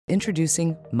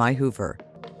Introducing My Hoover.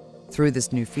 Through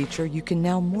this new feature, you can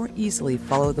now more easily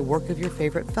follow the work of your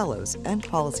favorite fellows and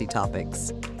policy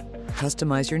topics.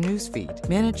 Customize your newsfeed,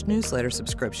 manage newsletter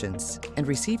subscriptions, and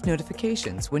receive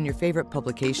notifications when your favorite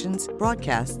publications,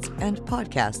 broadcasts, and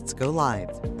podcasts go live.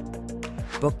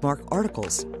 Bookmark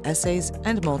articles, essays,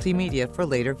 and multimedia for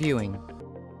later viewing.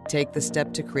 Take the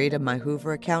step to create a My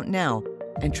Hoover account now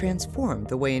and transform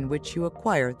the way in which you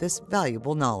acquire this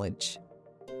valuable knowledge.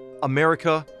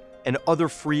 America and other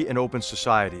free and open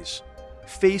societies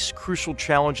face crucial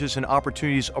challenges and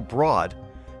opportunities abroad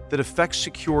that affect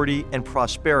security and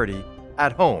prosperity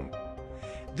at home.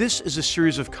 This is a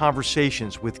series of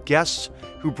conversations with guests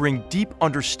who bring deep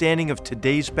understanding of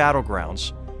today's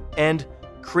battlegrounds and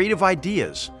creative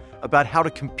ideas about how to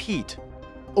compete,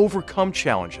 overcome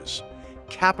challenges,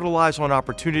 capitalize on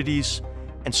opportunities,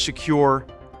 and secure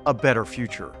a better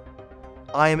future.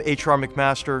 I am H.R.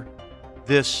 McMaster.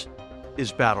 This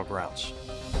is Battlegrounds.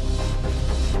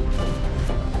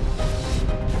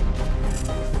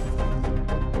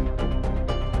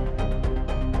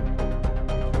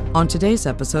 On today's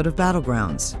episode of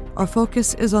Battlegrounds, our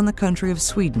focus is on the country of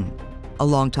Sweden, a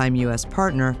longtime U.S.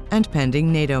 partner and pending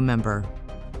NATO member.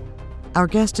 Our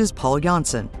guest is Pål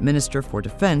Jonson, Minister for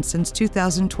Defense since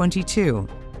 2022.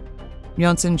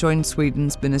 Jonson joined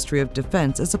Sweden's Ministry of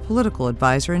Defense as a political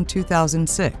advisor in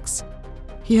 2006.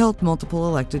 He held multiple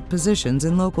elected positions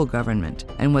in local government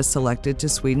and was selected to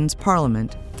Sweden's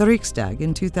parliament, the Riksdag,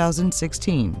 in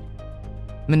 2016.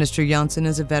 Minister Jonson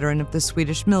is a veteran of the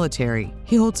Swedish military.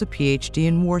 He holds a PhD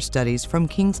in war studies from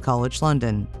King's College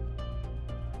London.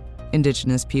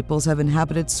 Indigenous peoples have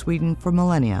inhabited Sweden for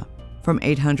millennia. From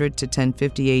 800 to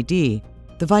 1050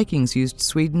 AD, the Vikings used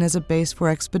Sweden as a base for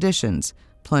expeditions,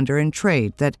 plunder, and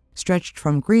trade that stretched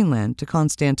from Greenland to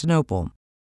Constantinople.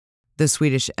 The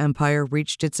Swedish Empire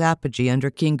reached its apogee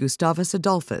under King Gustavus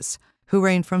Adolphus, who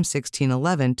reigned from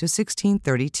 1611 to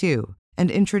 1632 and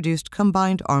introduced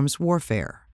combined arms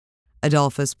warfare.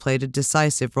 Adolphus played a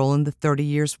decisive role in the 30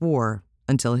 Years' War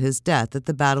until his death at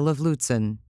the Battle of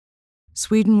Lutzen.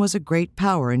 Sweden was a great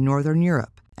power in Northern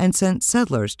Europe and sent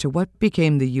settlers to what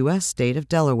became the U.S. state of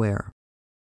Delaware.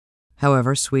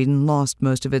 However, Sweden lost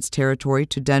most of its territory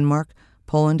to Denmark,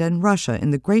 Poland, and Russia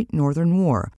in the Great Northern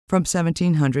War from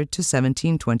 1700 to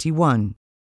 1721.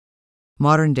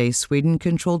 Modern-day Sweden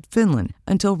controlled Finland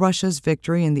until Russia's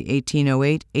victory in the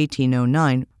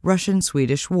 1808-1809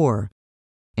 Russian-Swedish War.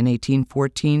 In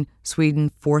 1814,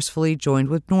 Sweden forcefully joined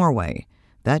with Norway.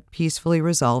 That peacefully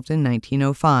resolved in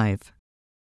 1905.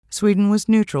 Sweden was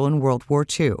neutral in World War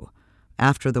II.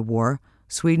 After the war,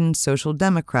 Sweden's Social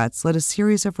Democrats led a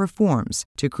series of reforms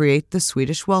to create the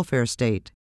Swedish welfare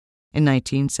state. In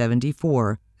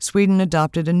 1974, Sweden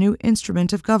adopted a new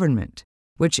instrument of government,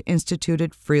 which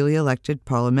instituted freely elected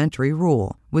parliamentary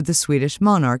rule, with the Swedish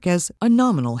monarch as a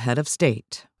nominal head of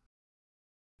state.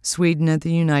 Sweden and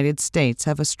the United States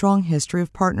have a strong history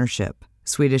of partnership.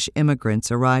 Swedish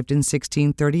immigrants arrived in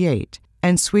 1638,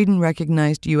 and Sweden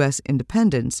recognized U.S.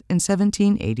 independence in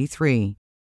 1783.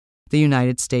 The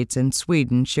United States and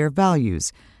Sweden share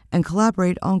values and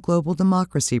collaborate on global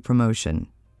democracy promotion,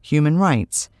 human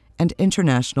rights, and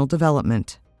international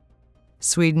development.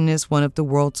 Sweden is one of the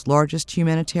world's largest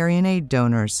humanitarian aid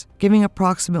donors, giving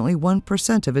approximately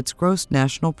 1% of its gross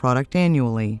national product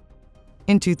annually.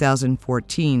 In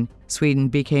 2014, Sweden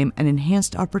became an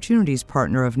Enhanced Opportunities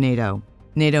Partner of NATO.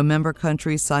 NATO member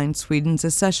countries signed Sweden's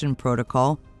accession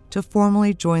protocol to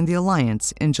formally join the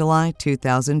alliance in July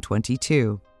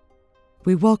 2022.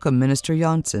 We welcome Minister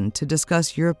Jonson to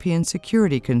discuss European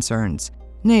security concerns,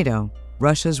 NATO,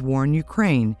 Russia's war in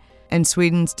Ukraine, and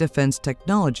Sweden's defense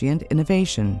technology and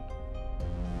innovation.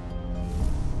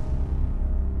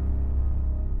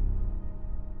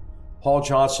 Pål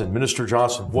Jonson, Minister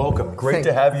Jonson, welcome. Great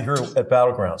to have you here at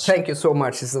Battlegrounds. Thank you so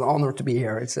much. It's an honor to be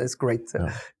here. It's great,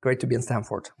 great to be in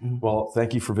Stanford. Mm-hmm. Well,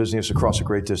 thank you for visiting us across a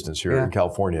great distance here in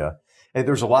California. And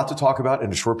there's a lot to talk about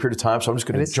in a short period of time, so I'm just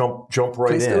going to jump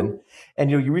right Please in. Do. And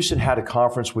you recently had a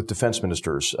conference with defense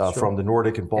ministers from the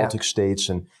Nordic and Baltic states,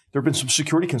 and there have been some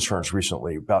security concerns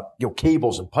recently about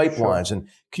cables and pipelines. Sure. And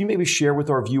can you maybe share with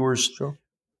our viewers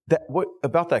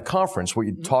about that conference, what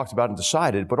you talked about and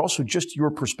decided, but also just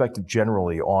your perspective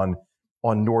generally on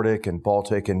Nordic and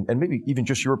Baltic and maybe even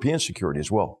just European security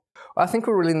as well? I think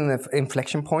we're really in an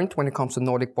inflection point when it comes to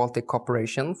Nordic-Baltic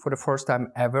cooperation. For the first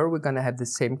time ever, we're going to have the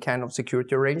same kind of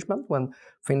security arrangement when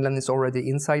Finland is already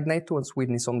inside NATO and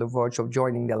Sweden is on the verge of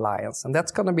joining the alliance. And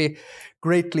that's going to be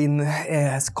greatly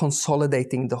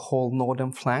consolidating the whole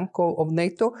northern flank of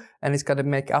NATO, and it's going to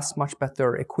make us much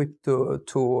better equipped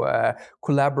to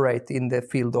collaborate in the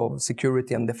field of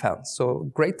security and defense. So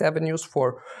great avenues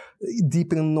for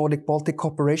deepening Nordic-Baltic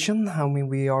cooperation. I mean,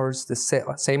 we are the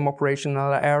same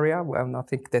operational area, and I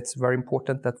think that's very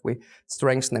important that we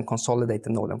strengthen and consolidate the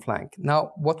northern flank.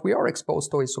 Now, what we are exposed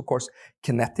to is, of course,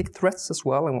 kinetic threats as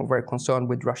well, and we're very concerned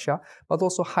with Russia, but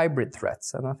also hybrid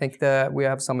threats. And I think that we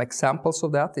have some examples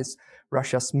of that is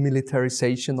Russia's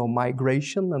militarization or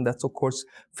migration, and that's, of course,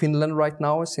 Finland right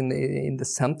now is in the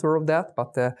center of that,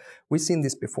 but we've seen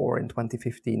this before in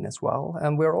 2015 as well.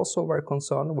 And we're also very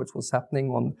concerned with what's happening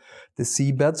on the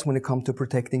seabeds when it comes to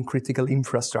protecting critical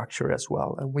infrastructure as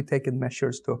well. And we've taken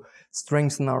measures to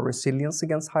strengthen our resilience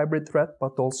against hybrid threat,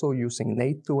 but also using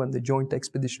NATO and the Joint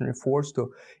Expeditionary Force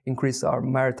to increase our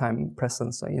maritime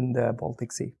presence in the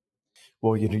Baltic Sea.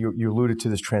 Well, you alluded to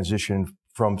this transition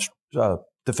from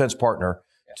defense partner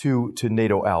to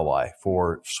NATO ally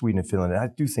for Sweden and Finland. And I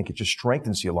do think it just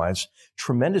strengthens the alliance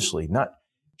tremendously, not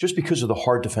just because of the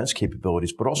hard defense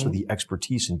capabilities, but also the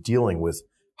expertise in dealing with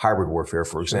hybrid warfare,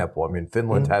 for example. I mean,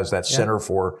 Finland has that center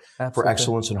for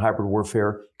excellence in hybrid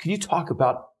warfare. Can you talk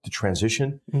about the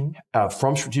transition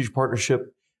from strategic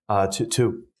partnership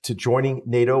to joining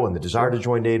NATO and the desire to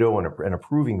join NATO and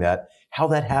approving that, how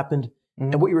that happened,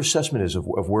 and what your assessment is of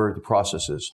where the process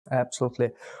is? Absolutely.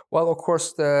 Well, of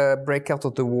course, the breakout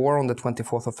of the war on the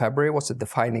 24th of February was a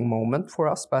defining moment for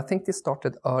us, but I think this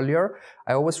started earlier.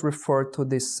 I always refer to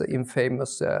this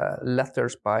infamous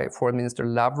letters by Foreign Minister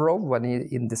Lavrov when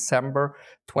he, in December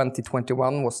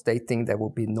 2021, was stating there will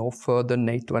be no further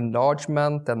NATO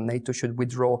enlargement and NATO should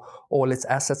withdraw all its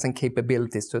assets and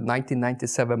capabilities to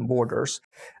 1997 borders.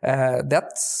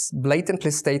 That's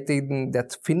blatantly stating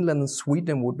that Finland and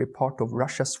Sweden would be part of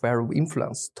Russia's sphere of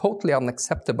influence. Totally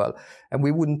unacceptable. And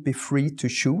we wouldn't be free to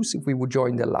choose if we would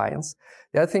join the alliance.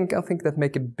 I think that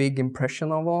made a big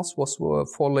impression on us was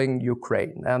following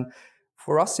Ukraine. And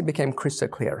for us, it became crystal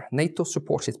clear. NATO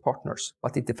supports its partners,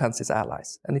 but it defends its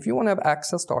allies. And if you want to have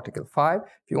access to Article 5,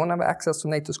 if you want to have access to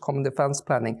NATO's common defense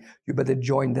planning, you better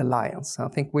join the alliance. I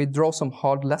think we draw some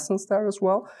hard lessons there as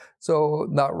well. So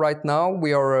right now,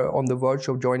 we are on the verge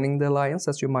of joining the alliance.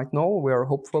 As you might know, we are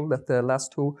hopeful that the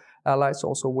last two allies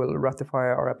also will ratify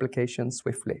our application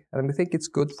swiftly. And we think it's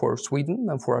good for Sweden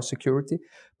and for our security,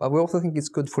 but we also think it's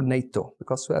good for NATO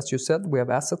because, as you said, we have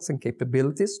assets and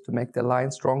capabilities to make the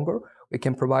alliance stronger. We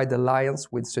can provide the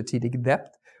alliance with strategic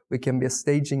depth. We can be a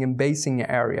staging and basing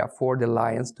area for the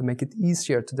alliance to make it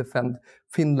easier to defend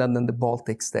Finland and the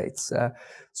Baltic states.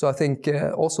 So I think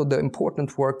also the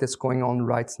important work that's going on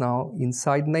right now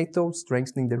inside NATO,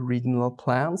 strengthening the regional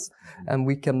plans, and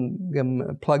we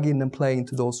can plug in and play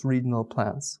into those regional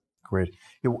plans. Great.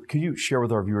 Can you share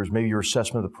with our viewers maybe your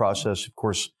assessment of the process? Of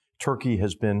course, Turkey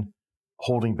has been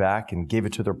holding back and gave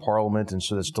it to their parliament, and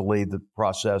so that's delayed the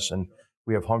process. And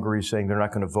we have Hungary saying they're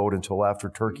not going to vote until after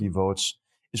Turkey votes.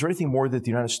 Is there anything more that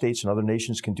the United States and other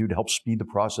nations can do to help speed the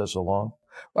process along?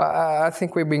 Well, I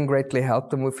think we've been greatly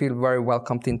helped and we feel very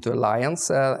welcomed into alliance.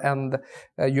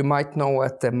 You might know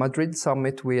at the Madrid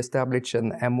summit, we established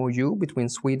an MOU between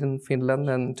Sweden, Finland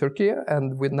and Turkey.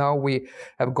 And now we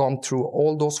have gone through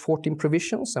all those 14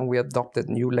 provisions and we adopted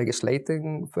new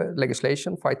legislation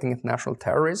fighting international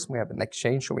terrorism. We have an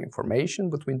exchange of information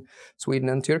between Sweden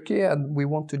and Turkey and we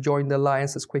want to join the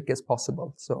alliance as quick as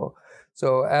possible.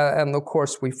 And of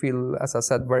course, we feel, as I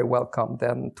said, very welcomed.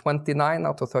 And 29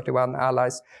 out of 31 allies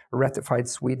ratified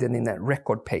Sweden in a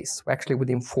record pace, actually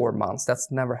within 4 months.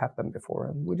 That's never happened before.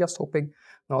 And we're just hoping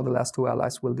now the last two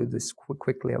allies will do this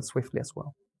quickly and swiftly as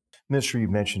well. Minister, you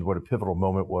mentioned what a pivotal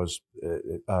moment was,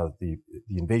 the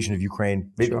invasion of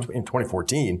Ukraine, maybe in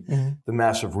 2014, the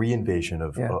massive re-invasion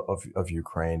of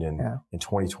Ukraine in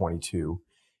 2022.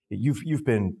 You've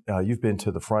been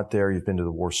to the front there. You've been to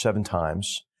the war 7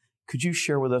 times. Could you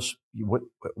share with us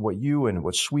what you and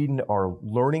what Sweden are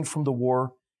learning from the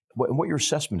war, and what your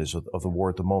assessment is of the war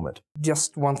at the moment?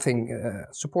 Just one thing,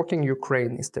 supporting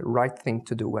Ukraine is the right thing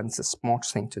to do and it's a smart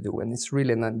thing to do. And it's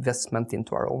really an investment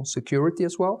into our own security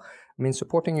as well. I mean,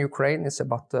 supporting Ukraine is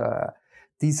about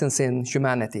decency and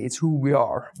humanity. It's who we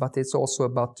are, but it's also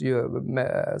about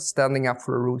standing up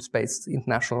for a rules-based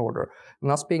international order.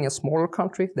 And us being a smaller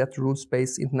country, that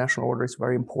rules-based international order is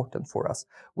very important for us.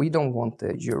 We don't want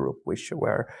a Europe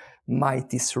where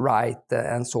might is right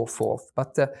and so forth.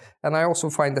 But and I also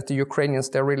find that the Ukrainians,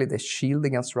 they're really the shield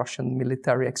against Russian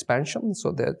military expansion,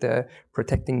 so they're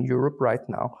protecting Europe right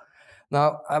now.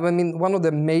 Now, I mean, one of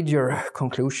the major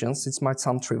conclusions, it might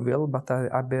sound trivial, but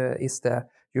is the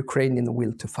Ukrainian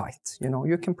will to fight. You know,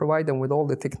 you can provide them with all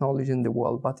the technology in the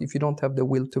world, but if you don't have the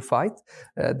will to fight,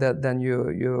 then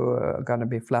you're going to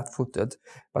be flat-footed.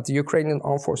 But the Ukrainian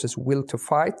armed forces will to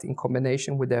fight in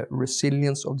combination with the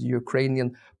resilience of the Ukrainian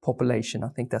population. I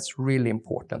think that's really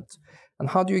important. And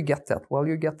how do you get that? Well,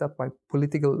 you get that by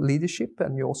political leadership,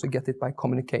 and you also get it by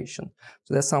communication.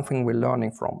 So that's something we're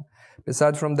learning from.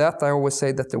 Aside from that, I always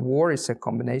say that the war is a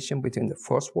combination between the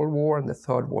First World War and the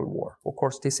Third World War. Of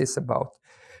course, this is about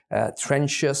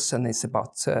trenches, and it's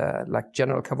about, like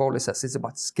General Cavoli says, it's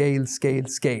about scale, scale,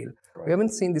 scale. We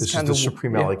haven't seen this kind of... This is the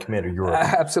Supreme Allied Commander Europe.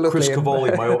 Absolutely. Chris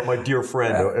Cavoli, my dear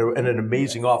friend, and an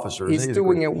amazing officer. He's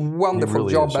doing a wonderful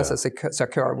job as a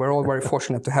secure. We're all very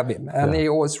fortunate to have him. And he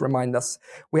always reminds us,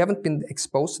 we haven't been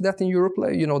exposed to that in Europe,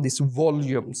 you know, these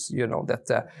volumes, you know, that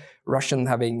Russian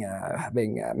having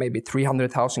maybe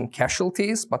 300,000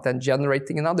 casualties, but then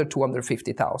generating another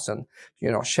 250,000,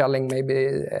 you know, shelling maybe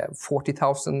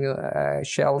 40,000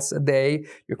 shells a day,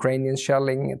 Ukrainians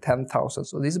shelling 10,000.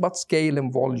 So this is about scale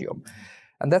and volume.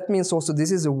 And that means also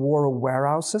this is a war of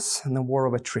warehouses and a war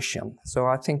of attrition. So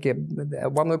I think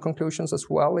one of the conclusions as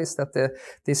well is that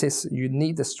you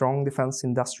need a strong defense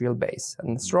industrial base.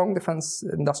 And a strong defense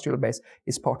industrial base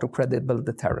is part of credible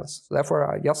deterrence. So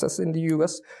therefore, just as in the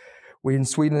US, we in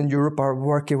Sweden and Europe are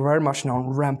working very much now on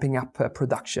ramping up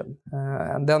production.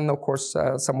 And then, of course,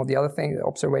 some of the other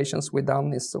observations we've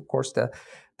done is, of course,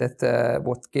 that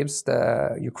what gives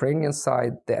the Ukrainian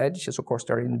side the edge is, of course,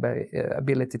 their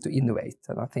ability to innovate.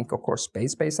 And I think, of course,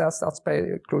 space has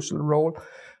that crucial role.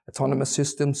 Autonomous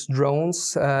systems,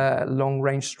 drones,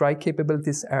 long-range strike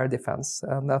capabilities, air defense.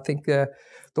 And I think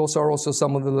those are also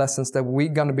some of the lessons that we're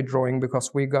going to be drawing,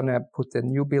 because we're going to put a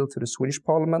new bill to the Swedish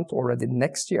parliament already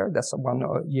next year. That's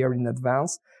 1 year in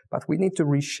advance. But we need to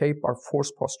reshape our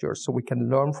force posture so we can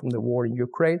learn from the war in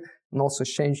Ukraine, and also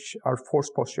change our force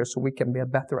posture so we can be a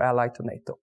better ally to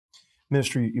NATO.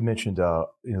 Minister, you mentioned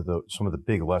some of the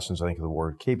big lessons, I think, of the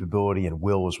war. Capability and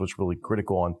will is what's really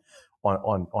critical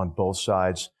on both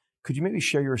sides. Could you maybe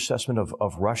share your assessment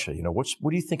of Russia? You know, what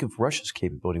do you think of Russia's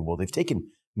capability? Well, they've taken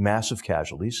massive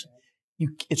casualties.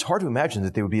 It's hard to imagine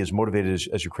that they would be as motivated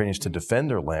as Ukrainians to defend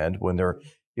their land when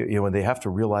when they have to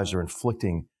realize they're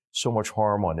inflicting so much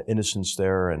harm on innocents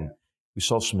there. And we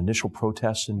saw some initial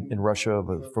protests in Russia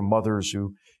from mothers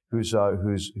whose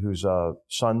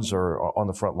sons are on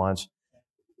the front lines.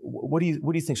 What do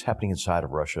you think is happening inside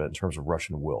of Russia in terms of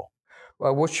Russian will?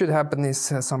 Well, what should happen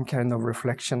is some kind of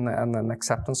reflection and an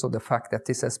acceptance of the fact that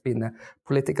this has been a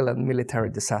political and military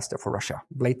disaster for Russia,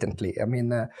 blatantly. I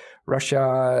mean,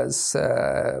 Russia's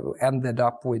ended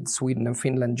up with Sweden and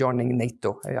Finland joining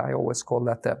NATO. I always call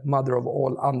that the mother of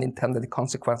all unintended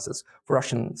consequences for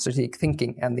Russian strategic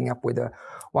thinking, ending up with a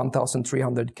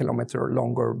 1,300 kilometer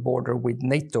longer border with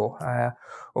NATO.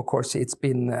 Of course, it's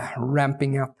been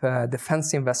ramping up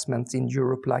defense investments in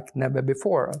Europe like never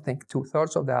before. I think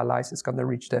 2/3 of the allies is going to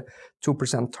reach the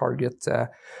 2% target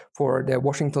for the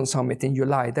Washington summit in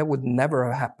July. That would never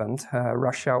have happened.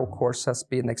 Russia, of course, has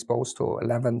been exposed to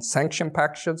 11 sanction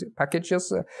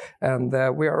packages, and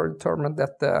we are determined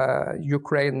that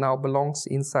Ukraine now belongs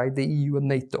inside the EU and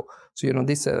NATO. So, you know,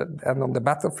 this, and on the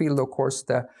battlefield, of course,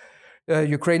 the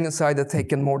Ukrainian side had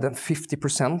taken more than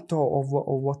 50% of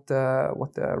what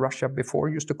Russia before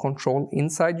used to control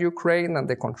inside Ukraine, and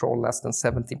they control less than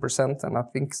 70%. And I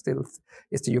think still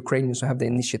it's the Ukrainians who have the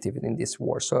initiative in this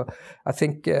war. So I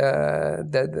think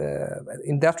that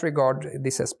in that regard,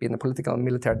 this has been a political and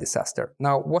military disaster.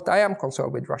 Now, what I am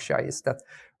concerned with Russia is that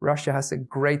Russia has a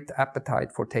great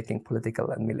appetite for taking political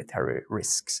and military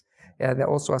risks. It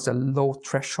also has a low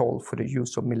threshold for the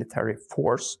use of military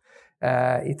force.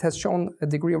 It has shown a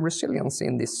degree of resilience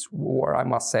in this war, I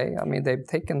must say. I mean, they've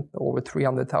taken over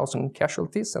 300,000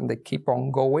 casualties, and they keep on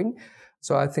going.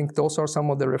 So I think those are some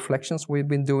of the reflections we've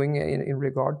been doing in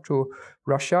regard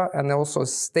Russia, and also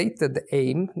stated the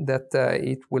aim that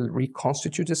it will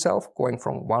reconstitute itself, going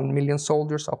from 1 million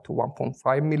soldiers up to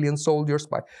 1.5 million soldiers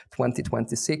by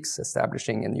 2026,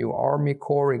 establishing a new army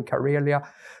corps in Karelia.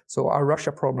 So our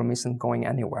Russia problem isn't going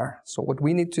anywhere. So what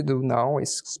we need to do now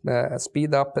is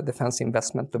speed up defense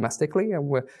investment domestically, and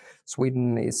we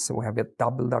have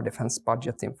doubled our defense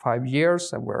budget in 5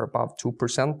 years, and we're above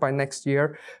 2% by next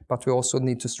year. But we also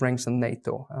need to strengthen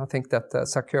NATO. I think that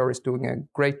Sakura is doing a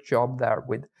great job there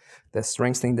with the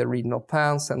strengthening the regional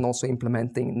plans and also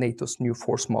implementing NATO's new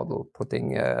force model,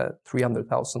 putting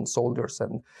 300,000 soldiers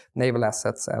and naval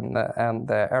assets and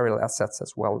aerial assets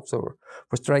as well. So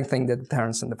we're strengthening the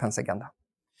deterrence and defense agenda.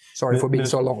 Sorry for being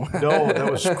so long. No,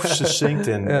 that was succinct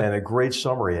and a great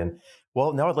summary. And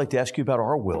well, now I'd like to ask you about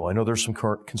our will. I know there's some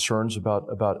current concerns about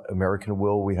American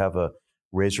will. We have a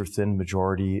razor-thin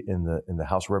majority in the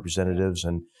House of Representatives,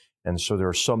 and so there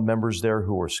are some members there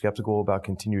who are skeptical about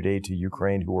continued aid to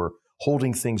Ukraine, who are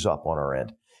holding things up on our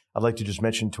end. I'd like to just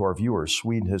mention to our viewers,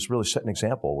 Sweden has really set an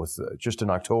example with just in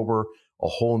October, a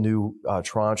whole new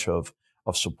tranche of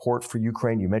support for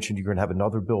Ukraine. You mentioned you're going to have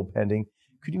another bill pending.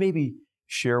 Could you maybe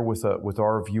share with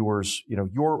our viewers,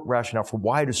 your rationale for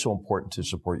why it is so important to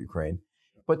support Ukraine,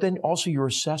 but then also your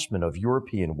assessment of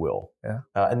European will,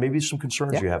 and maybe some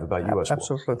concerns you have about U.S.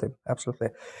 will. Absolutely.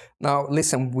 Now,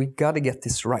 listen, we got to get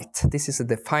this right. This is a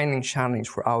defining challenge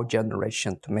for our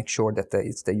generation to make sure that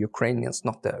it's the Ukrainians,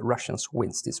 not the Russians, who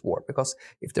wins this war. Because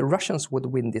if the Russians would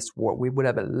win this war, we would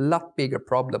have a lot bigger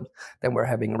problem than we're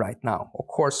having right now. Of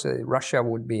course, Russia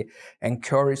would be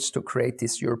encouraged to create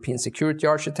this European security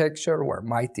architecture where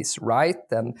might is right,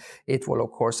 and it will,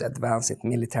 of course, advance its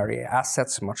military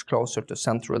assets much closer to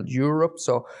Central Europe.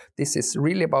 So this is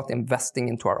really about investing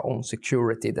into our own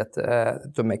security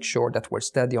to make sure that we're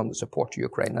steady on the support to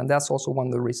Ukraine. And that's also one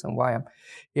of the reasons why I'm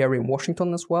here in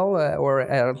Washington as well, or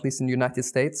at least in the United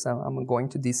States. I'm going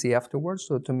to DC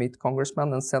afterwards to meet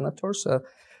congressmen and senators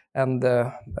and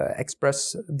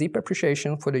express deep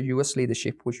appreciation for the U.S.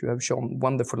 leadership, which you have shown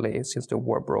wonderfully since the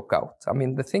war broke out. I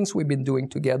mean, the things we've been doing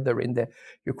together in the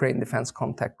Ukraine Defense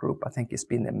Contact Group, I think it's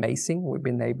been amazing. We've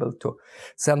been able to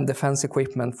send defense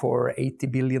equipment for $80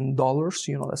 billion.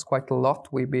 That's quite a lot.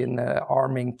 We've been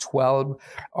arming 12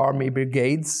 army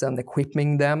brigades and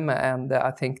equipping them. And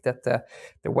I think that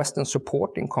the Western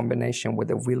support in combination with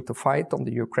the will to fight on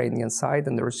the Ukrainian side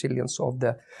and the resilience of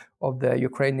the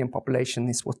Ukrainian population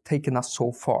is what's taken us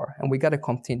so far. And we got to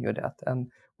continue that.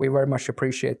 And we very much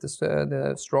appreciate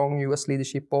the strong U.S.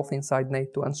 leadership, both inside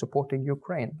NATO and supporting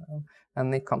Ukraine.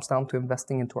 And it comes down to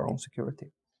investing into our own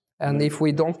security. And if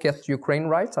we don't get Ukraine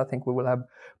right, I think we will have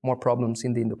more problems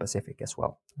in the Indo-Pacific as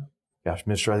well. Gosh,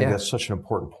 Minister, I think that's such an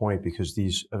important point because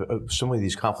so many of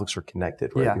these conflicts are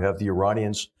connected, right? You have the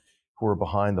Iranians who are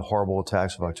behind the horrible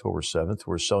attacks of October 7th,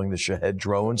 who are selling the Shahed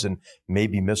drones and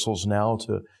maybe missiles now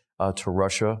to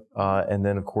Russia. And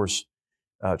then, of course,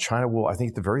 China will, I think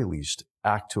at the very least,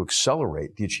 act to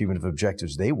accelerate the achievement of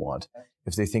objectives they want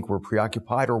if they think we're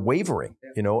preoccupied or wavering,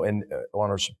 and on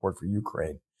our support for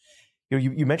Ukraine.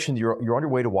 You mentioned you're on your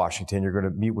way to Washington. You're going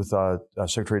to meet with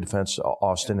Secretary of Defense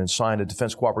Austin and sign a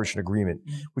defense cooperation agreement.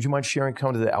 Would you mind sharing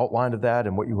kind of the outline of that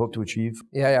and what you hope to achieve?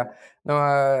 No,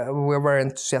 we're very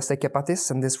enthusiastic about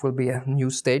this, and this will be a new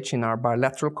stage in our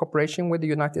bilateral cooperation with the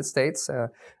United States.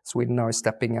 Sweden now is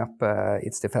stepping up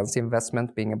its defense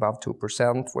investment, being above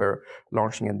 2%. We're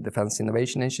launching a defense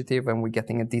innovation initiative, and we're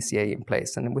getting a DCA in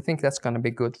place. And we think that's going to be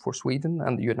good for Sweden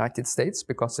and the United States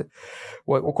because,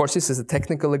 of course, this is a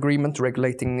technical agreement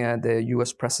regulating the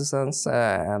U.S. presence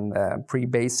and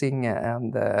pre-basing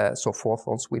and so forth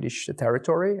on Swedish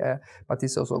territory. But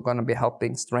it's also going to be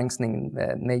helping strengthening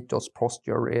NATO's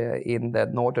posture in the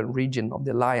northern region of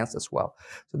the alliance as well.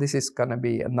 So this is going to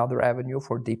be another avenue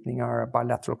for deepening our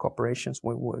bilateral cooperations,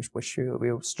 which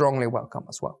we strongly welcome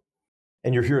as well.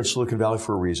 And you're here in Silicon Valley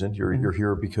for a reason. You're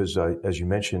here because, as you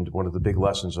mentioned, one of the big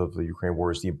lessons of the Ukraine war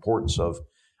is the importance of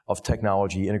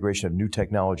technology, integration of new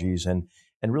technologies, and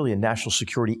really a national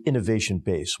security innovation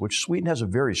base, which Sweden has a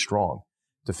very strong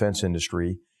defense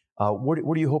industry. What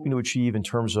are you hoping to achieve in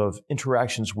terms of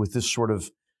interactions with this sort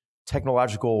of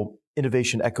technological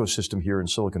innovation ecosystem here in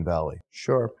Silicon Valley?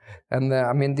 Sure. And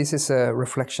this is a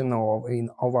reflection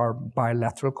of our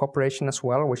bilateral cooperation as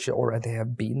well, which already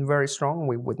have been very strong.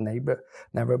 We would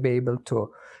never be able to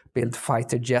build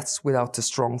fighter jets without a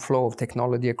strong flow of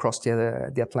technology across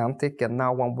the Atlantic. And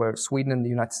now when Sweden and the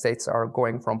United States are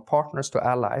going from partners to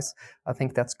allies, I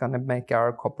think that's going to make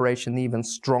our cooperation even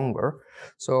stronger.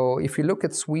 So if you look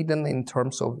at Sweden in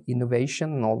terms of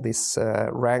innovation and all these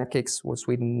rankings, where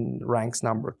Sweden ranks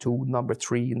number 2, number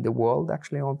 3 in the world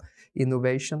actually on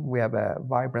innovation. We have a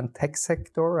vibrant tech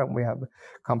sector, and we have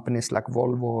companies like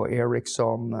Volvo,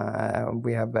 Ericsson.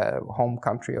 We have a home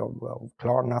country of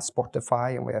Klarna,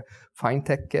 Spotify, and we have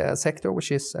fintech sector,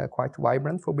 which is quite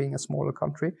vibrant for being a smaller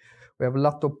country. We have a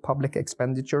lot of public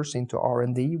expenditures into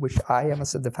R&D, which I am,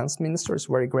 as a defense minister, is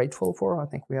very grateful for. I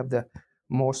think we have the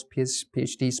most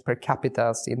PhDs per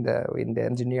capita in the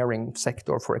engineering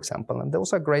sector, for example. And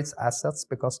those are great assets,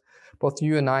 because both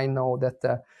you and I know that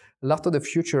a lot of the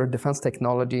future defense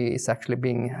technology is actually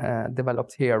being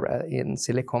developed here in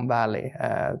Silicon Valley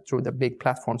through the big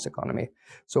platforms economy.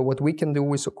 So what we can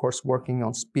do is, of course, working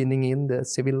on spinning in the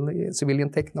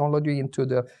civilian technology into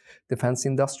the defense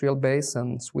industrial base.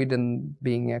 And Sweden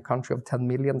being a country of 10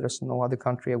 million, there's no other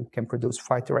country who can produce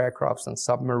fighter aircrafts and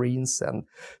submarines and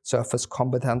surface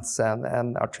combatants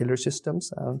and artillery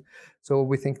systems. So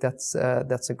we think that's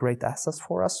a great asset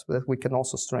for us, that we can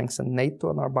also strengthen NATO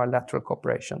and our bilateral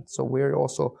cooperation. So we're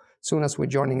also, as soon as we're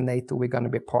joining NATO, we're going to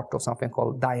be part of something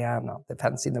called DIANA,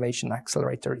 Defense Innovation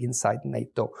Accelerator inside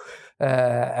NATO.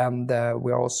 I'm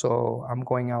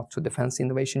going out to Defense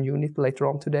Innovation Unit later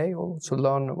on today, also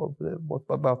learn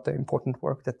about the important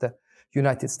work that the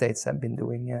United States have been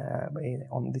doing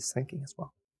on this thinking as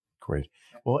well. Great.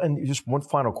 Well, and just one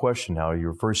final question now.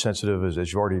 You're very sensitive,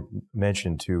 as you already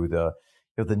mentioned, to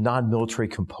the non-military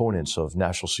components of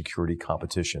national security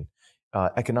competition,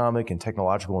 economic and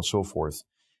technological and so forth.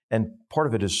 And part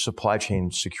of it is supply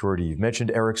chain security. You've mentioned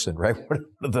Ericsson, right?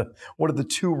 One of the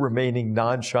two remaining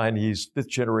non-Chinese fifth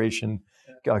generation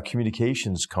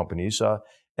communications companies.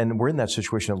 And we're in that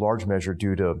situation in large measure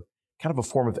due to kind of a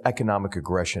form of economic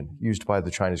aggression used by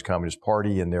the Chinese Communist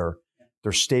Party and their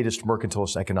statist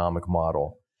mercantilist economic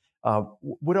model.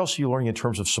 What else are you learning in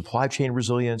terms of supply chain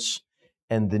resilience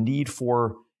and the need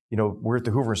for, we're at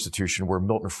the Hoover Institution where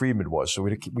Milton Friedman was, so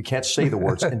we can't say the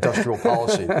words industrial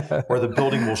policy or the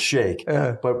building will shake.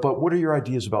 But what are your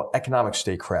ideas about economic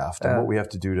statecraft and what we have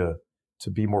to do to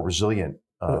be more resilient?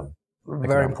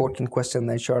 Very important question,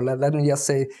 HR. Let me just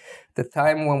say, the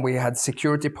time when we had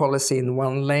security policy in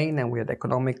one lane and we had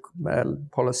economic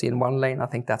policy in one lane, I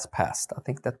think that's past. I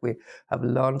think that we have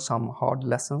learned some hard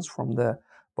lessons from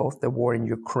both the war in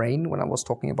Ukraine, when I was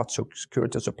talking about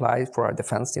security supply for our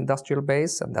defense industrial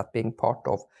base, and that being part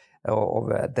of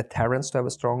deterrence to have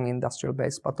a strong industrial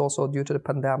base, but also due to the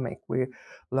pandemic, we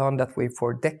learned that we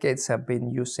for decades have been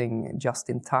using just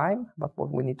in time, but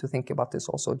what we need to think about is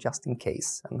also just in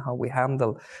case, and how we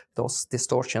handle those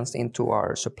distortions into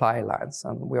our supply lines.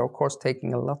 And we are, of course,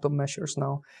 taking a lot of measures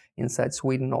now inside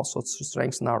Sweden also to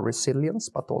strengthen our resilience,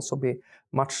 but also be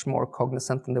much more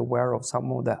cognizant and aware of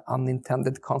some of the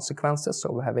unintended consequences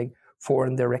of having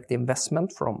foreign direct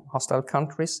investment from hostile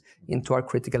countries into our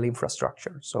critical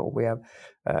infrastructure. So we have,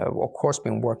 of course,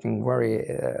 been working very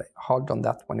hard on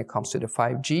that when it comes to the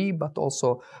 5G, but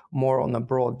also more on a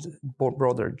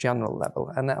broader general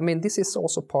level. And I mean, this is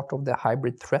also part of the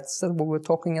hybrid threats that we were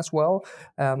talking as well.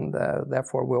 And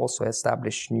therefore, we also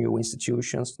establish new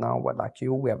institutions now, like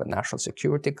you. We have a National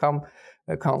Security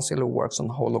Council who works on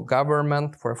whole of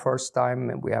government for the first time,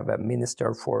 and we have a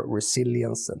Minister for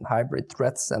Resilience and Hybrid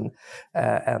Threats and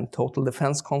Total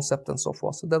Defense concept and so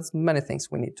forth. So there's many things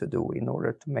we need to do in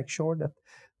order to make sure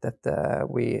that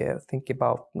we think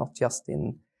about not just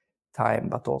in time,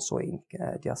 but also in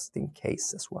just in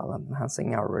case as well, and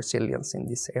enhancing our resilience in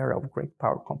this era of great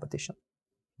power competition.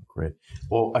 Great.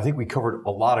 Well, I think we covered a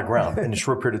lot of ground in a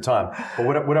short period of time.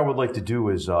 But what I would like to do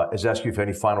is ask you if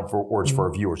any final words for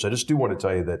our viewers. I just do want to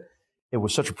tell you that it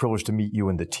was such a privilege to meet you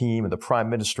and the team and the Prime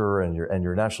Minister and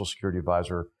your National Security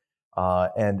Advisor.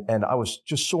 And I was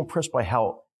just so impressed by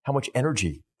how much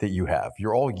energy that you have.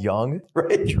 You're all young,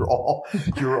 right? You're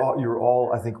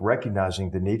all I think recognizing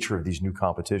the nature of these new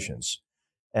competitions.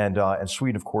 And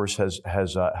Sweden, of course, has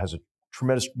a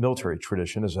tremendous military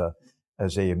tradition.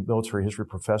 As a military history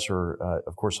professor,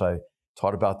 of course, I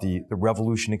taught about the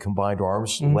revolution in combined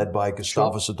arms led by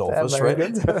Gustavus Adolphus, right?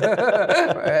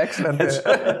 Excellent.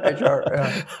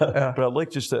 But I'd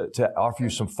like just to offer you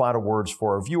some final words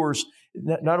for our viewers,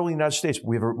 not only in the United States, but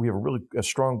we have a really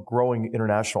strong, growing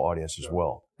international audience as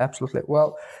well. Absolutely.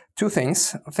 Well, two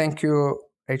things. Thank you,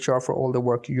 HR, for all the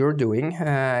work you're doing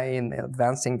in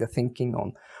advancing the thinking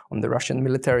on the Russian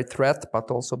military threat,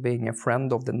 but also being a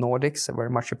friend of the Nordics. I very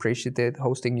much appreciated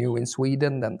hosting you in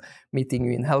Sweden and meeting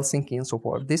you in Helsinki and so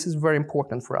forth. This is very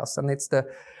important for us, and it's the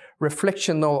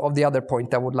reflection of the other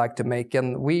point I would like to make.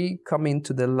 And we come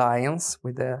into the alliance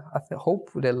with I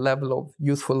hope with a level of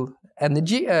youthful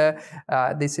energy.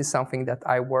 This is something that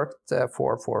I worked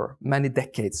for many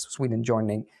decades, Sweden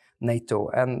joining NATO.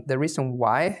 And the reason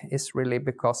why is really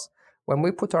because when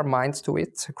we put our minds to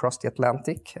it across the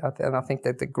Atlantic, and I think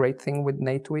that the great thing with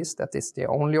NATO is that it's the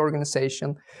only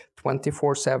organization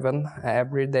 24/7,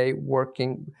 every day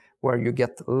working, where you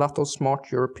get a lot of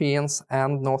smart Europeans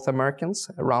and North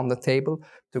Americans around the table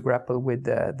to grapple with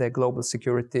the global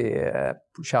security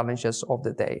challenges of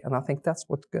the day. And I think that's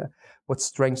what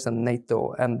strengthens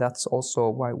NATO, and that's also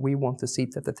why we want a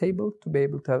seat at the table, to be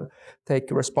able to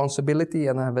take responsibility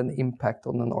and have an impact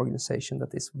on an organization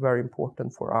that is very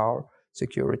important for our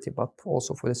security, but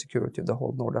also for the security of the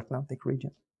whole North Atlantic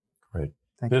region. Great.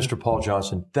 Thank Minister you. Pål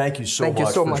Jonson, thank you so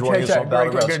much so for much. joining us on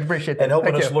Battlegrounds Great, appreciate it. and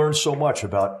helping Thank us you. learn so much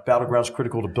about Battlegrounds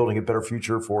critical to building a better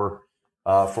future for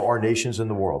our nations and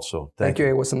the world. So thank you.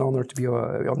 It was an honor to be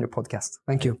on your podcast.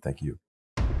 Thank you. Thank you.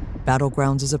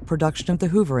 Battlegrounds is a production of the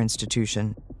Hoover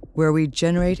Institution, where we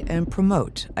generate and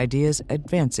promote ideas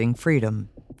advancing freedom.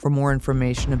 For more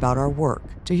information about our work,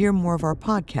 to hear more of our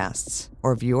podcasts,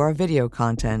 or view our video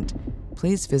content,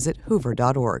 please visit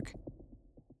hoover.org.